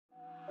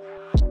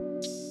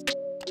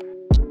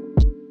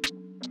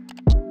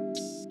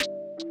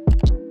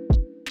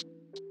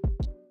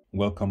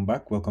Welcome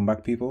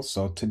back people.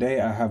 So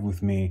today I have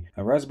with me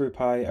a Raspberry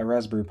Pi, a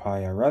Raspberry Pi,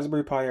 a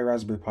Raspberry Pi, a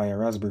Raspberry Pi, a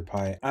Raspberry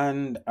Pi,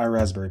 and a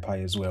Raspberry Pi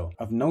as well.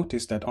 I've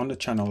noticed that on the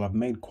channel I've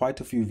made quite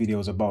a few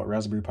videos about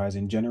Raspberry Pis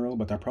in general,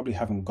 but I probably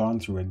haven't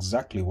gone through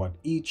exactly what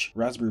each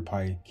Raspberry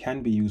Pi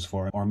can be used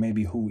for, or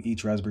maybe who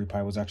each Raspberry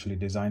Pi was actually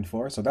designed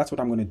for. So that's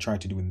what I'm going to try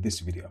to do in this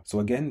video. So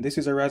again, this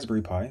is a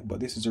Raspberry Pi, but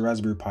this is a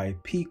Raspberry Pi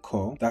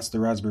Pico. That's the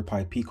Raspberry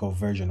Pi Pico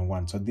version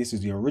 1. So this is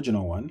the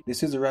original one.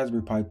 This is the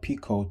Raspberry Pi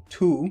Pico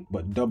 2,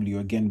 but W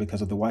again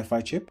because of the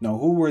Wi-Fi chip. Now,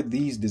 who were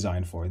these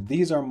designed for?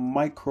 These are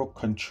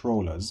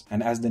microcontrollers,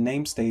 and as the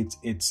name states,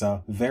 it's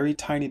a very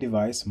tiny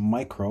device,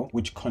 micro,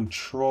 which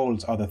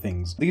controls other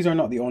things. These are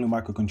not the only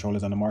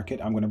microcontrollers on the market.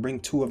 I'm going to bring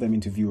two of them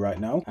into view right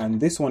now, and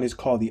this one is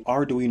called the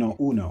Arduino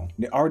Uno.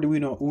 The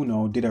Arduino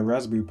Uno did a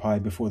Raspberry Pi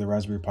before the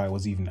Raspberry Pi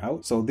was even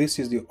out. So this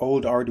is the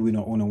old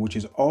Arduino Uno, which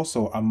is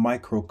also a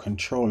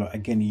microcontroller,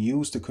 again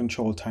used to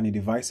control tiny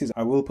devices.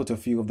 I will put a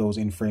few of those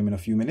in frame in a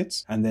few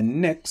minutes. And then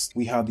next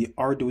we have the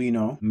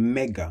Arduino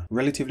Mega,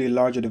 relatively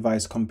larger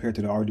device compared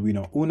to the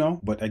Arduino Uno,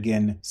 but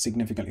again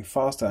significantly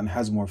faster and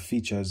has more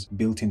features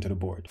built into the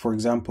board. For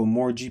example,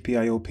 more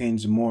GPIO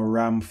pins, more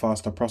RAM,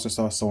 faster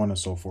processor, so on and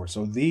so forth.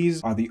 So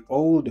these are the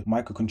old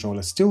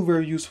microcontrollers, still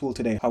very useful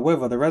today.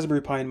 However, the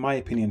Raspberry Pi, in my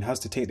opinion, has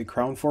to take the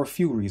crown for a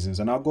few reasons,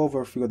 and I'll go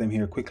over a few of them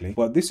here quickly.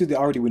 But this is the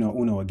Arduino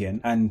Uno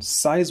again, and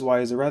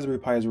size-wise, the Raspberry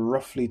Pi is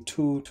roughly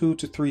two to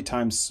three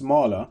times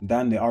smaller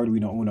than the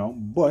Arduino Uno,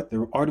 but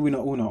the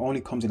Arduino Uno only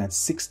comes in at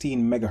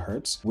 16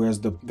 megahertz, whereas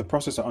the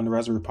processor on the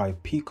Raspberry Pi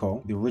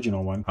Pico, the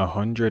original one,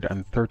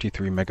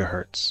 133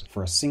 megahertz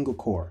for a single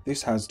core.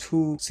 This has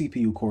two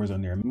CPU cores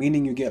on there,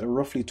 meaning you get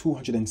roughly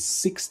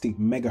 260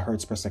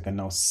 megahertz per second.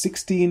 Now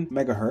 16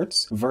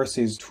 megahertz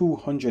versus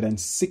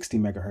 260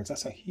 megahertz,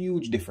 that's a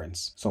huge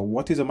difference. So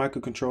what is a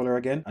microcontroller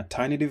again? A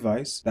tiny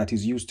device that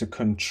is used to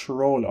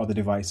control other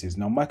devices.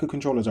 Now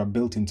microcontrollers are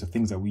built into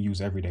things that we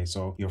use every day.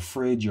 So your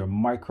fridge, your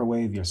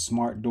microwave, your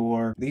smart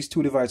door. These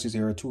two devices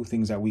here are two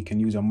things that we can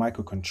use a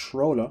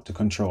microcontroller to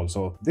control.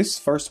 So this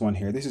first one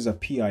here, this is a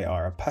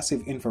PIR, a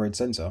passive infrared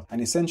sensor,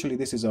 and essentially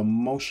this is a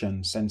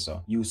motion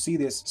sensor. You see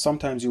this,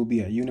 sometimes you'll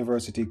be at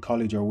university,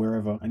 college, or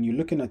wherever, and you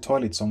look in a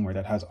toilet somewhere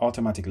that has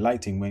automatic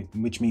lighting,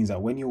 which means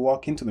that when you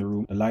walk into the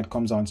room, the light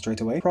comes on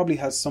straight away. Probably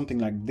has something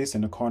like this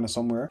in the corner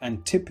somewhere,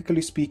 and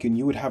typically speaking,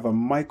 you would have a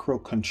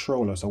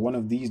microcontroller, so one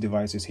of these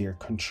devices here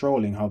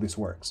controlling how this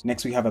works.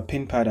 Next, we have a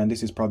pin pad, and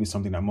this is probably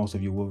something that most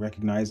of you will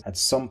recognize. At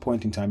some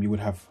point in time, you would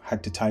have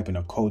had to type in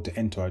a code to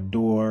enter a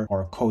door,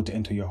 or a code to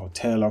enter your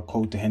hotel, or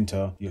code to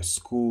enter your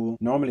school.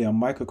 Normally, a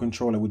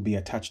microcontroller would be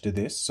attached to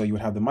this, so you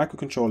would have the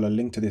microcontroller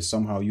linked to this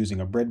somehow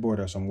using a breadboard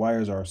or some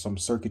wires or some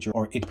circuitry,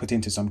 or it put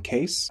into some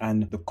case,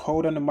 and the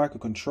code on the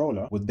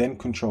microcontroller would then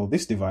control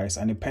this device,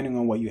 and depending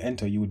on what you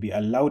enter, you would be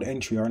allowed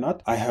entry or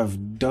not. I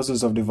have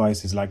dozens of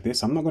devices like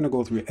this. I'm not going to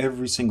go through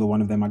every single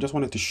one of them. I just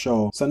wanted to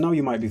show. So now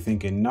you might be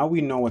thinking, now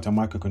we know what a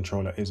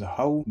microcontroller is.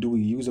 How do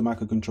we use a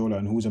microcontroller,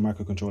 and who's a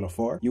microcontroller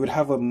for? You would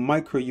have a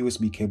micro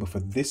USB cable for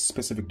this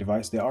specific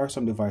device. There are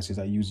some devices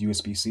that use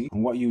USB-C,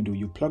 and what you do,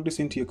 you plug this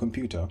into your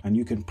computer and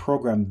you can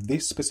program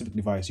this specific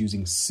device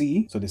using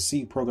C, so the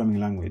C programming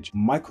language,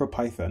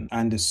 MicroPython,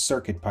 and the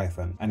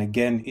CircuitPython. And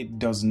again, it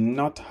does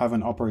not have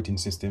an operating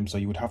system, so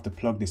you would have to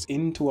plug this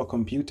into a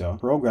computer,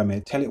 program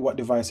it, tell it what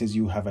devices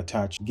you have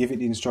attached, give it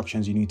the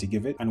instructions you need to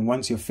give it, and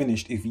once you're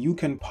finished, if you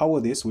can power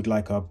this with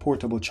like a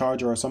portable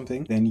charger or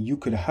something, then you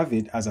could have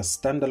it as a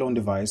standalone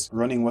device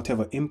running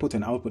whatever input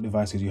and output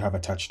devices you have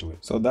attached to it.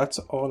 So that's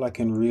all I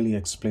can really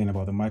explain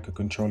about the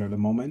microcontroller at the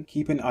moment.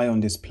 Keep an eye on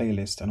this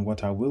playlist, and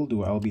what I will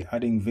do, I'll be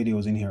adding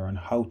videos in here on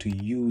how to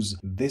use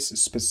this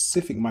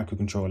specific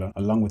microcontroller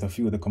along with a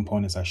few of the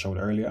components I showed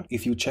earlier.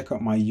 If you check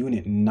out my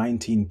Unit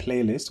 19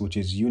 playlist, which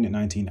is Unit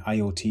 19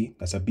 IoT,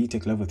 that's a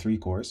BTech Level 3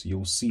 course,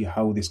 you'll see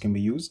how this can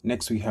be used.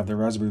 Next, we have the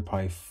Raspberry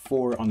Pi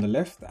 4 on the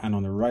left, and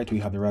on the right we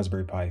have the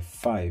Raspberry Pi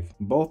 5.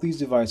 Both these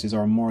devices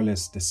are more or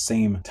less the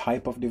same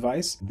type of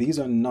device. These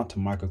are not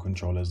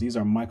microcontrollers, these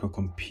are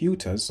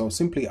microcomputers, so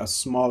simply a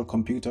small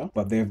computer,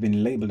 but they have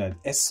been labeled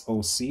as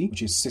SoC,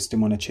 which is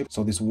system on a chip.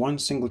 So this one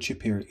single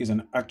chip here is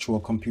an actual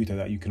computer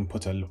that you can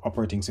put an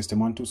operating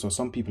system onto. So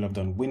some people have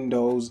done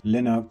Windows,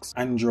 Linux,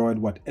 Android,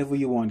 whatever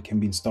you want can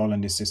be installed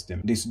on this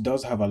system. This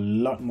does have a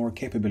lot more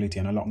capability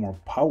and a lot more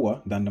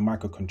power than the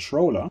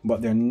microcontroller,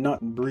 but they're not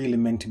really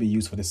meant to be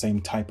used for the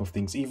same type of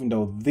things, even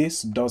though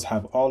this does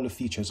have all the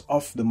features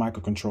of the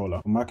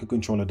microcontroller. The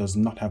microcontroller does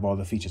not have all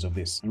the features of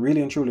this. And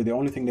really and truly, the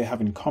only thing they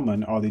have in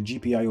common are the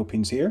GPIO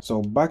pins here.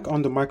 So back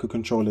on the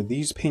microcontroller,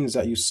 these pins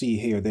that you see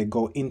here, they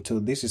go into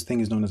this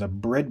thing is known as a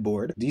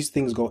breadboard. These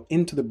things go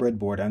into the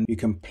breadboard, and you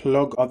can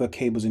plug other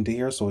cables into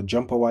here, so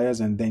jumper wires,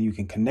 and then you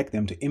can connect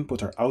them to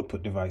input or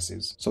output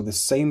devices. So the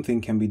same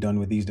thing can be done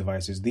with these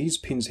devices. These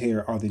pins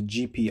here are the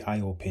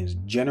GPIO pins,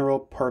 general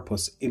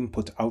purpose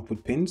input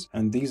output pins,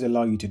 and these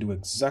allow you to do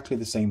exactly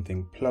the same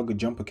thing. Plug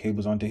jumper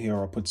cables onto here,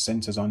 or put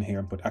sensors on here,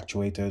 and put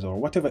actuators, or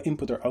whatever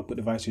input or output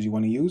devices you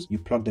want to use. You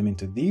plug them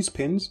into these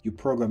pins, you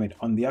program it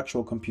on the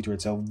actual computer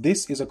itself.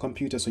 This is a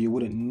computer, so you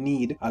wouldn't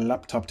need a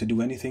laptop to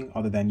do anything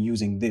other than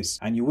using this,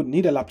 and you wouldn't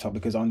need a laptop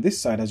because on this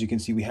side, as you can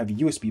see, we have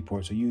USB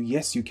ports. So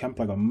yes, you can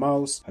plug a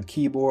mouse, a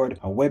keyboard,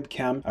 a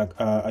webcam,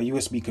 a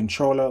USB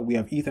controller. We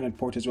have Ethernet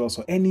port as well.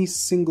 So any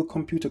single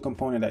computer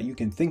component that you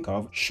can think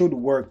of should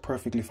work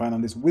perfectly fine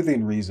on this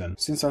within reason.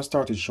 Since I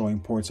started showing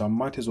ports, I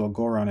might as well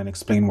go around and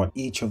explain what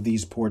each of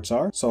these ports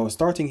are. So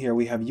starting here,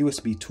 we have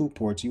USB 2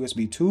 ports,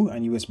 USB 2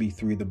 and USB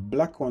 3. The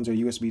black ones are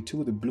USB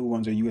 2, the blue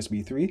ones are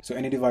USB 3. So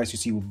any device you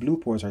see with blue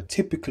ports are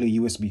typically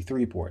USB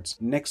 3 ports.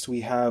 Next,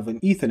 we have an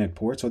Ethernet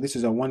port. So this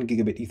is a 1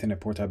 gigabit Ethernet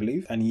port, I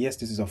believe. And yes,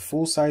 this is a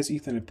full-size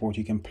Ethernet port.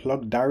 You can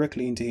plug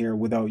directly into here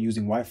without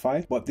using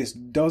Wi-Fi, but this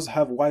does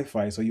have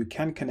Wi-Fi, so you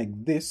can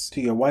connect this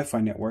to your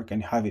Wi-Fi network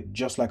and have it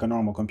just like a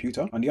normal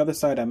computer. On the other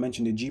side, I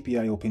mentioned the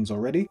GPIO pins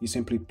already. You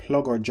simply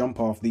plug or jump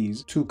off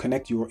these to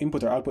connect your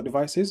input or output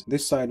devices.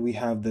 This side, we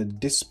have the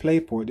display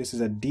port. This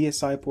is a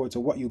DSI port, so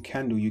what you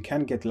can do, you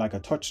can get like a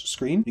touch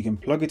screen. You can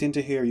plug it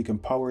into here, you can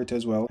power it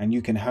as well, and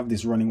you can have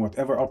this running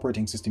whatever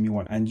operating system you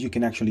want, and you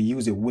can actually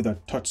use it with a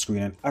touch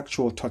screen, an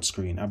actual touch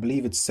screen. I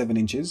believe it's 7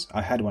 inches.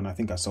 I had one, I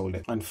think I sold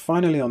it. And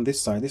finally on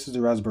this side, this is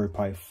the Raspberry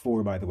Pi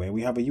 4, by the way.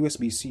 We have a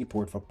USB-C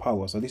port for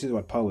power, so this is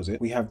what powers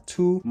it. We have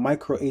 2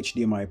 micro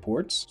HDMI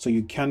ports, so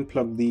you can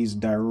plug these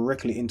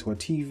directly into a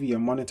TV, a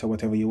monitor,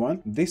 whatever you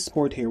want. This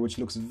port here, which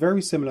looks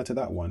very similar to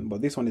that one,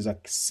 but this one is a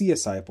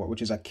CSI port,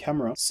 which is a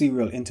camera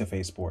serial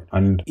interface port.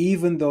 And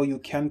even though you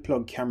can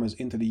plug cameras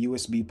into the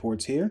USB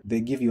ports here,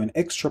 they give you an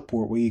extra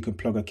port where you can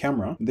plug a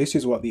camera. This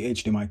is what the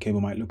HDMI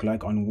cable might look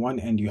like. On one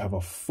end, you have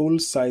a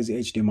full-size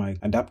HDMI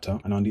adapter,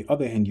 and on the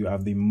other end, you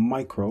have the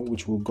micro,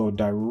 which will go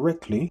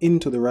directly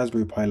into the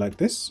Raspberry Pi like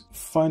this.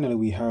 Finally,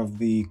 we have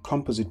the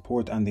composite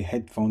port and the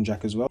headphone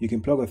jack as well. You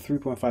can plug a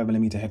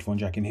 3.5mm headphone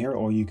jack in here,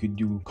 or you could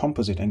do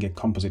composite and get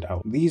composite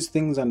out. These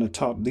things on the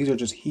top, these are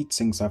just heat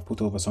sinks I've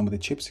put over some of the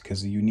chips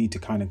because you need to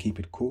kind of keep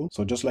it cool.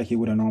 So just like you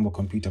would a normal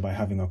computer by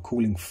having a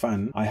cooling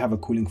fan, I have a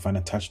cooling fan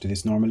attached to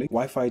this normally.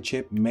 Wi-Fi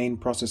chip, main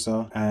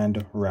processor,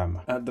 and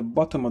RAM. At the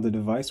bottom of the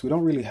device, we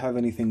don't really have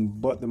anything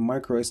but the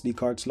micro SD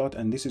card slot,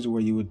 and this is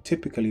where you would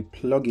typically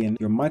plug in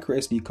your micro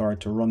SD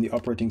card to run the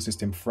operating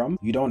system from.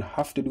 You don't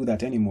have to do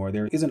that anymore.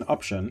 There is an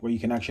option where you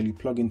can actually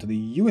plug into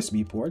the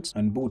USB ports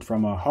and boot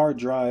from a hard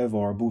drive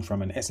or boot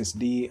from an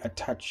SSD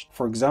attached.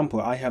 For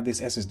example, I have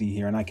this SSD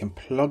here and I can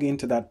plug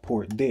into that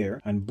port there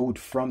and boot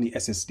from the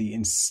SSD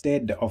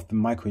instead of the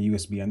micro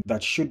USB, and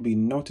that should be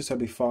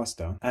noticeably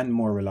faster and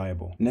more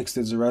reliable. Next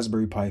is the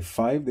Raspberry Pi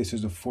 5. This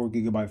is the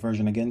 4GB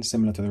version, again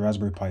similar to the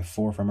Raspberry Pi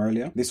 4 from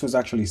earlier. This was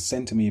actually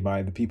sent to me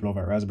by the people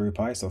over at Raspberry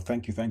Pi, so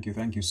thank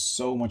you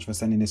so much for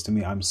sending this to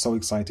me. I'm so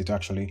excited to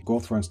actually go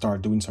through and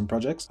start doing some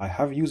projects. I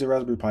have used a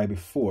Raspberry Pi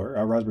before,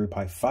 a Raspberry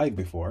Pi 5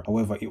 before.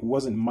 However, it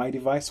wasn't my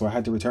device, so I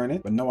had to return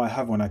it. But now I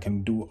have one, I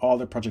can do all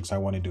the projects I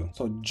want to do.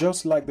 So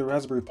just like the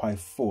Raspberry Pi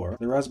 4,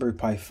 the Raspberry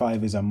Pi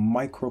 5 is a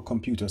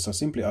microcomputer, so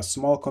simply a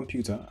small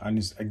computer, and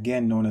is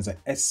again known as a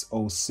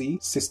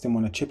SoC, system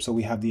on a chip. So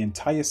we have the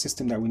entire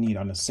system that we need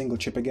on a single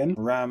chip again.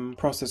 RAM,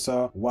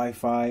 processor,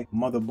 Wi-Fi,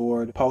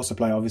 motherboard, power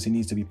supply obviously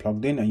needs to be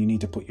plugged in, and you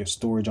need to put your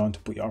storage on to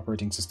put your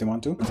operating system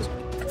onto.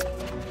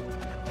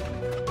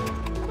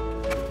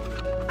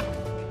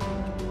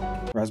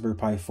 Raspberry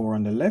Pi 4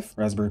 on the left,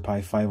 Raspberry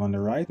Pi 5 on the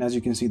right. And as you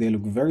can see, they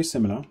look very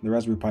similar. The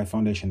Raspberry Pi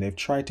Foundation, they've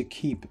tried to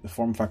keep the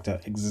form factor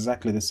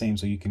exactly the same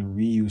so you can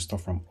reuse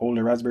stuff from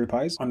older Raspberry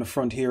Pis. On the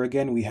front here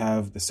again, we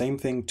have the same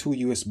thing, 2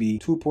 USB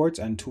 2 ports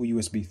and 2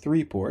 USB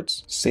 3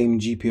 ports. Same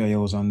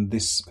GPIOs on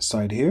this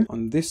side here.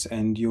 On this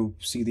end, you'll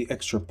see the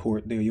extra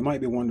port there. You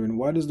might be wondering,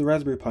 why does the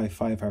Raspberry Pi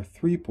 5 have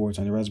 3 ports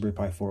and the Raspberry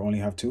Pi 4 only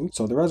have 2?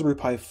 So the Raspberry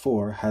Pi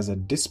 4 has a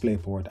display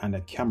port and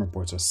a camera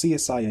port. So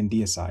CSI and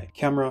DSI,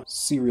 camera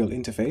serial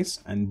interface,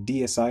 and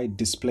DSI,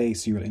 display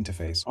serial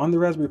interface. On the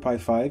Raspberry Pi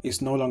 5,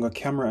 it's no longer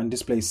camera and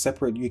display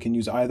separate. You can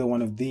use either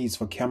one of these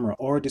for camera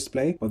or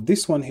display, but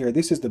this one here,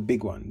 this is the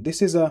big one.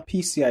 This is a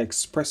PCI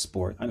Express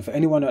port, and for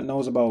anyone that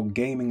knows about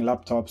gaming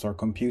laptops or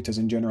computers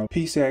in general,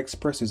 PCI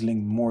Express is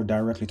linked more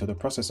directly to the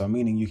processor,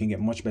 meaning you can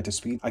get much better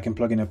speed. I can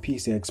plug in a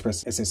PCI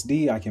Express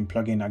SSD, I can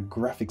plug in a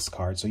graphics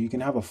card, so you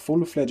can have a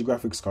full-fledged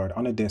graphics card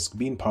on a desk,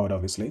 being powered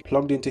obviously,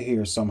 plugged into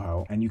here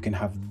somehow, and you can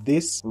have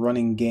this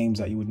running games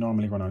that you would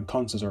normally run on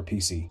consoles or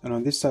PC. And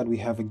on this side, we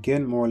have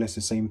again more or less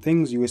the same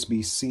things.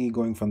 USB-C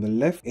going from the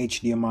left,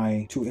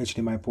 HDMI, 2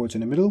 HDMI ports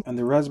in the middle, and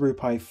the Raspberry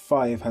Pi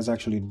 5 has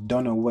actually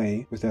done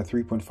away with a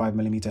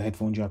 3.5mm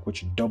headphone jack,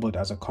 which doubled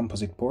as a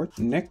composite port.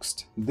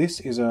 Next,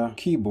 this is a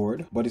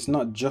keyboard, but it's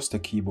not just a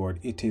keyboard.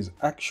 It is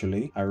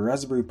actually a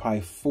Raspberry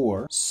Pi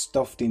 4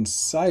 stuffed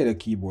inside a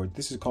keyboard.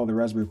 This is called the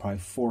Raspberry Pi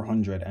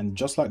 400, and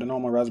just like the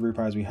normal Raspberry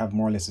Pis, we have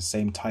more or less the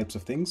same types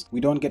of things.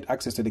 We don't get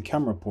access to the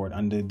camera port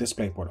and the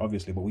display port,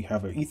 obviously, but we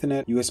have an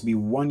Ethernet, USB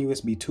 1,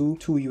 USB 2, 2,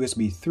 2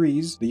 USB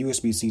 3s, the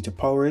USB-C to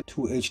power it,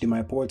 2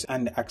 HDMI ports,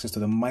 and access to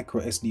the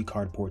micro SD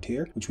card port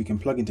here, which we can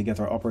plug in to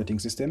get our operating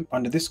system.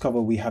 Under this cover,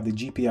 we have the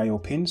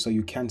GPIO pin, so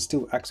you can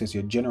still access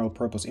your general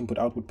purpose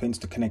input-output pins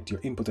to connect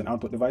your input and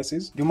output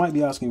devices. You might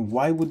be asking,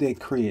 why would they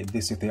create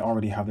this if they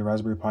already have the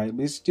Raspberry Pi?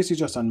 This is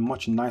just a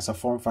much nicer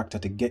form factor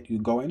to get you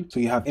going. So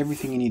you have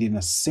everything you need in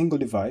a single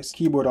device,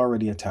 keyboard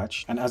already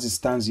attached, and as it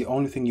stands, the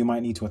only thing you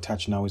might need to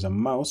attach now is a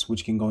mouse,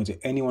 which can go into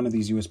any one of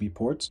these USB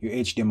ports, your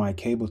HDMI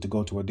cable to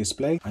go to a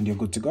display, and you're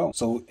good to go.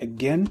 So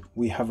again,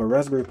 we have a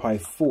Raspberry Pi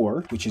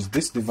 4, which is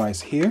this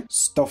device here,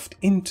 stuffed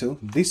into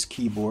this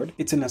keyboard.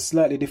 It's in a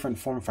slightly different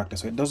form factor,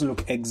 so it doesn't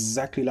look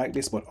exactly like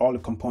this, but all the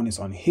components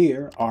on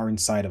here are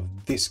inside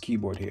of this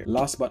keyboard here.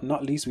 Last but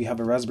not least, we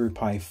have a Raspberry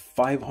Pi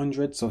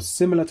 500, so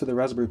similar to the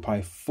Raspberry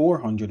Pi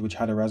 400, which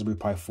had a Raspberry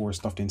Pi 4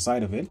 stuffed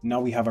inside of it.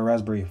 Now we have a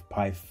Raspberry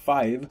Pi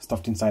 5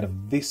 stuffed inside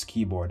of this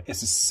keyboard.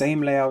 It's the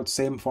same layout,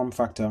 same form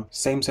factor,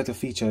 same set of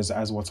features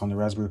as what's on the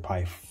Raspberry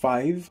Pi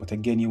 5, but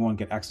again, you won't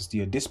get access to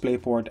your display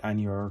port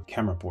and your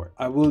camera port.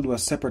 I will do a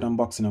separate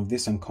unboxing of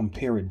this and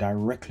compare it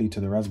directly to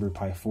the Raspberry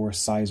Pi 4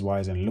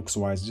 size-wise and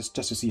looks-wise, just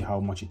to see how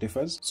much it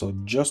differs. So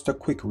just a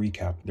quick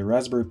recap. The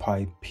Raspberry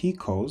Pi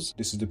Picos,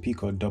 this is the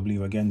Pico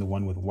W, again, the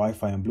one with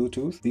Wi-Fi and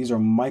Bluetooth. These are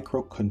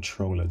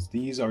microcontrollers.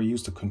 These are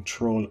used to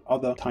control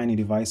other tiny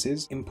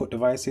devices, input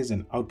devices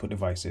and output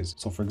devices.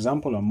 So for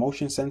example, a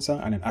motion sensor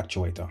and an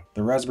actuator.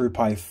 The Raspberry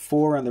Pi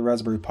 4 and the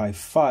Raspberry Pi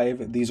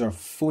 5, these are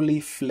fully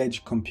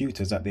fledged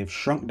computers that they've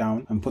shrunk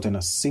down and put in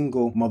a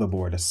single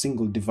motherboard, a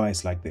single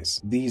device like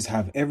this. These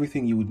have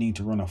everything you would need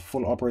to run a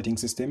full operating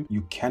system.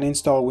 You can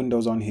install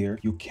Windows on here,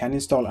 you can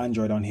install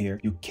Android on here,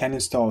 you can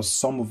install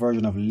some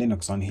version of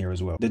Linux on here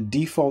as well. The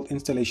default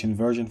installation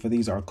version for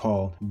these are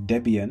called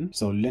Debian,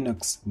 so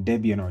Linux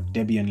Debian or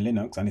Debian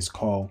Linux, and it's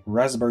called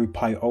Raspberry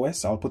Pi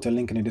OS. I'll put a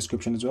link in the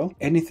description as well.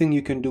 Anything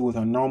you can do with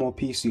a normal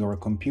PC or a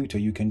computer,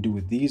 you can do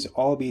with these,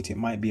 albeit it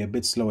might be a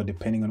bit slower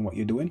depending on what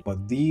you're doing,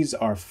 but these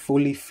are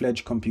fully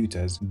fledged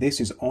computers. This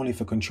is only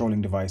for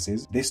controlling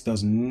devices. This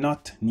does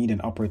not need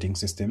an operating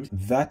system.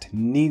 That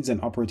needs an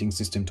operating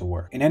system to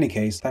work. In any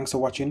case, thanks for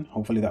watching.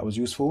 Hopefully that was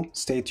useful.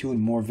 Stay tuned.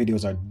 More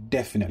videos are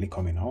definitely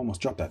coming. I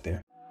almost dropped that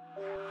there.